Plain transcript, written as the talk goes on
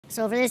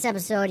So for this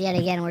episode, yet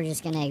again, we're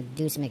just gonna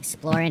do some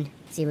exploring.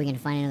 See if we can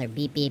find another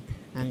beep beep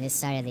on this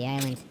side of the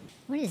island.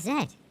 What is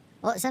that?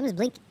 Oh, something's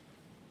blinking.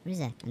 What is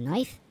that? A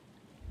knife?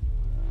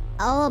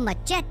 Oh,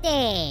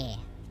 machete!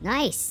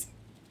 Nice!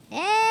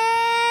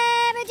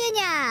 Hey,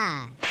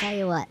 Virginia! Tell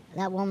you what,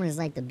 that woman is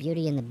like the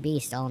Beauty and the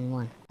Beast all in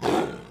one.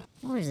 Oh,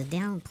 there's a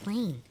down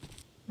plane.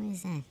 What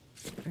is that?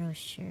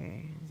 Brochure.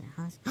 There's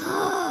a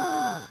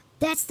house.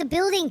 That's the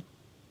building!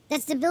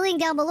 That's the building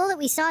down below that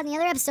we saw in the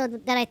other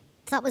episode that I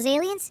thought was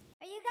aliens.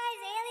 Are you guys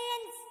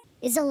aliens?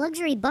 It's a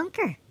luxury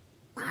bunker.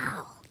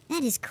 Wow,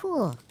 that is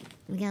cool.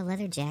 We got a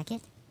leather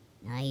jacket.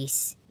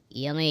 Nice.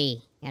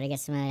 Yummy. Gotta get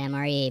some of that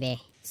MRE,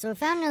 baby. So we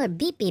found another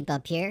beep beep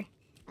up here.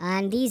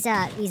 And these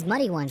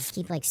muddy ones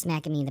keep like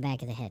smacking me in the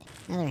back of the head.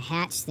 Another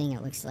hatch thing,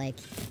 it looks like.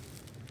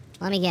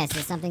 Let me guess,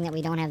 it's something that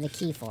we don't have the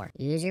key for.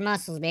 Use your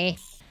muscles, babe.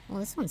 Well,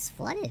 this one's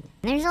flooded.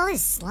 And there's all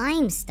this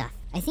slime stuff.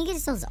 I think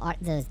it's those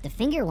the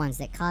finger ones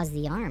that cause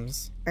the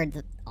arms. Or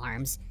the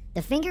arms.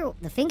 The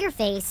finger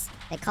face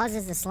that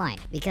causes the slime.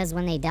 Because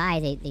when they die,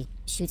 they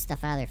shoot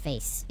stuff out of their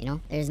face, you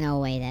know? There's no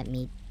way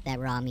that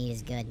raw meat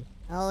is good.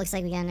 Oh, looks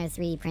like we got another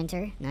 3D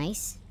printer.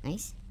 Nice,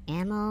 nice.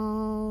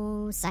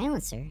 Ammo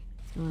silencer.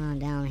 What's going on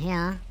down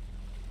here?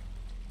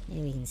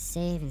 Maybe we can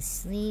save and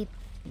sleep.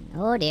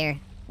 Oh dear.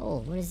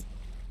 Oh, what is...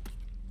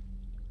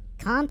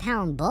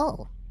 Compound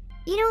bow.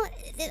 You know,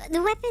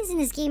 the weapons in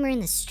this game are in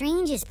the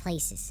strangest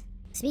places.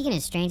 Speaking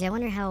of strange, I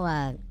wonder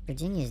how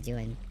Virginia's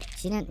doing.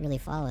 She didn't really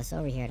follow us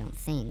over here, I don't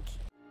think.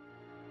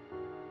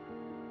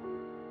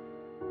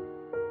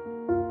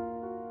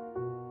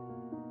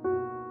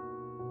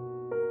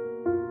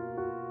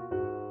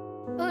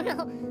 Oh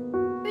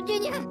no!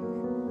 Virginia!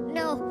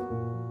 No!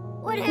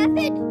 What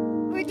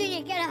happened?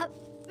 Virginia, get up!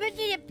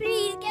 Virginia,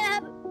 please get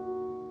up!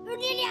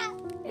 Virginia!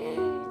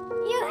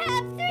 You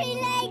have 3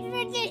 legs,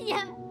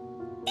 Virginia!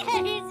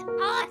 That is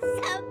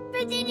awesome!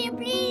 Virginia,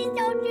 please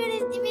don't do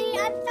this to me!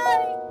 I'm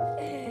sorry!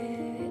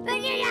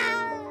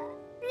 Virginia!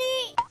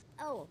 Please!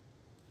 Oh.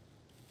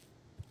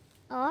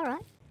 Oh,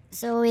 alright.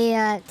 So we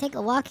take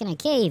a walk in a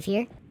cave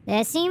here.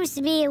 There seems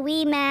to be a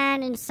wee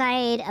man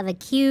inside of a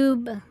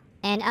cube,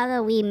 and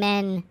other wee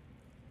men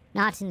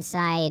not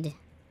inside,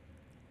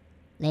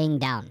 laying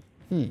down.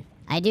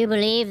 I do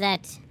believe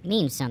that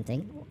means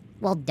something.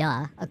 Well,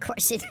 duh. Of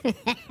course it...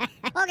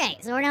 Okay,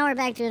 so now we're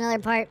back to another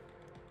part.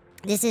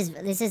 This is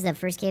the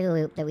first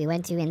cave that we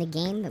went to in the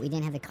game that we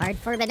didn't have the card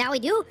for, but now we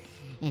do!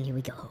 And here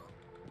we go.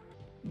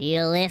 Do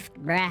you lift,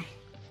 bruh?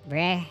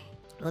 Bruh?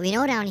 Well, we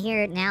know down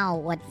here now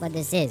what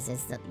this is.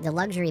 It's the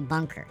luxury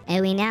bunker.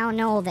 And we now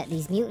know that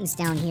these mutants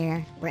down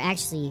here were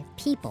actually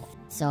people.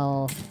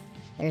 So,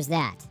 there's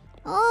that.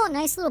 Oh,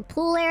 nice little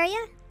pool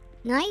area.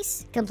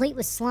 Nice. Complete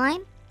with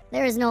slime.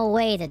 There is no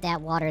way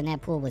that water in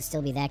that pool would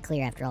still be that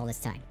clear after all this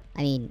time.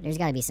 I mean, there's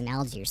gotta be some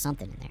algae or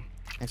something in there.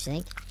 Don't you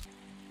think?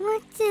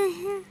 What the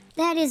hell?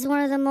 That is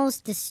one of the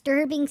most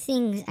disturbing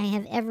things I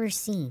have ever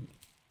seen.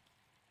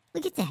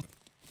 Look at that.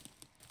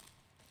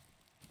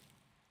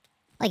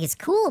 Like, it's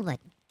cool, but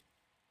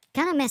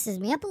kind of messes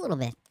me up a little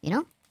bit, you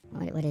know?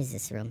 What is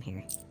this room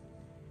here?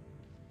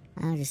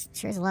 Just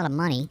sure there's a lot of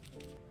money.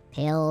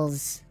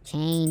 Pills,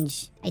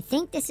 change. I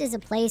think this is a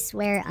place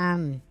where,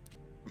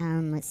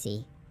 let's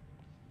see.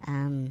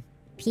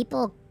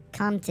 People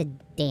come to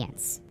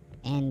dance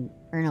and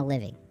earn a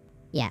living.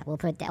 Yeah, we'll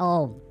put that.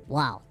 Oh,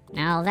 wow.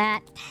 Now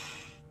that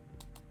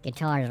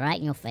guitar is right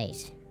in your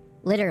face.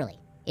 Literally.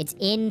 It's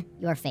in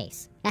your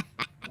face.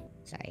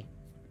 Sorry.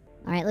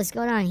 Alright, let's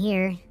go down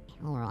here.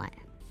 Alright.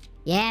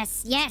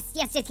 Yes, yes,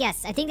 yes, yes,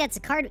 yes. I think that's a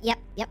card. Yep,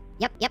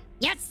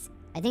 yes!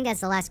 I think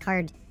that's the last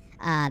card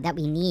that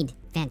we need.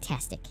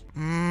 Fantastic.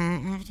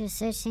 After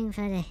searching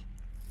for the...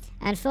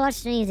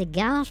 Unfortunately, the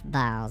golf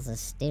balls are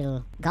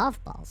still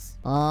golf balls.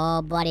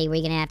 Oh, buddy,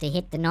 we're gonna have to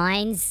hit the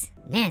 9s.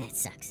 Man, that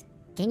sucks.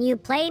 Can you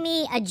play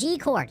me a G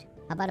chord?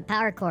 How about a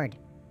power chord?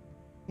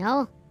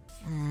 No?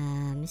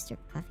 Mr.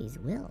 Puffy's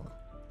will.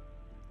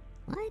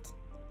 What?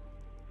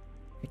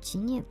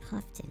 Virginia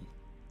Puffton.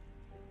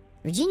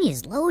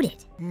 Virginia's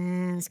loaded.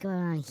 Let's go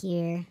on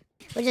here.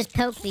 We'll just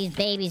poke these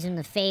babies in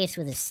the face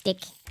with a stick.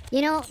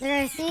 You know,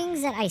 there are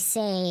things that I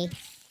say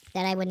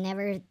that I would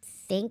never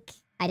think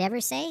I'd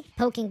ever say.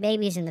 Poking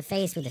babies in the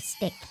face with a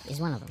stick is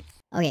one of them.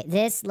 Okay,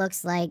 this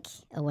looks like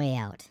a way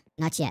out.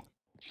 Not yet.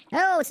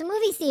 Oh, it's a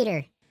movie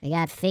theater. We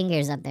got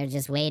fingers up there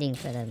just waiting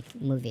for the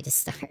movie to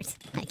start,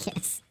 I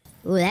guess.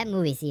 Ooh, that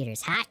movie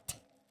theater's hot.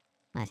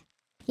 What?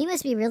 He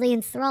must be really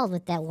enthralled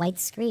with that white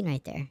screen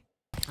right there.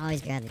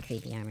 Always grab the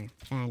creepy armor.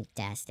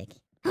 Fantastic.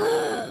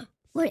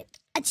 What?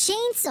 A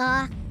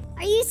chainsaw?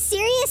 Are you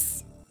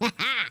serious?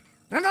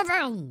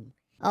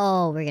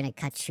 Oh, we're gonna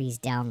cut trees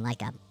down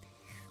like a...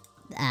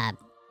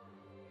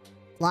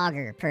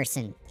 logger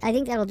person. I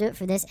think that'll do it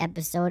for this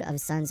episode of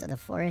Sons of the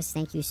Forest.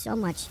 Thank you so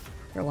much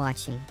for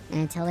watching.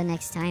 And until the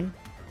next time,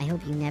 I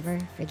hope you never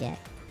forget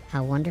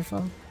how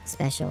wonderful,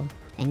 special,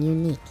 and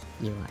unique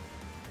you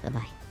are.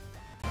 Bye-bye.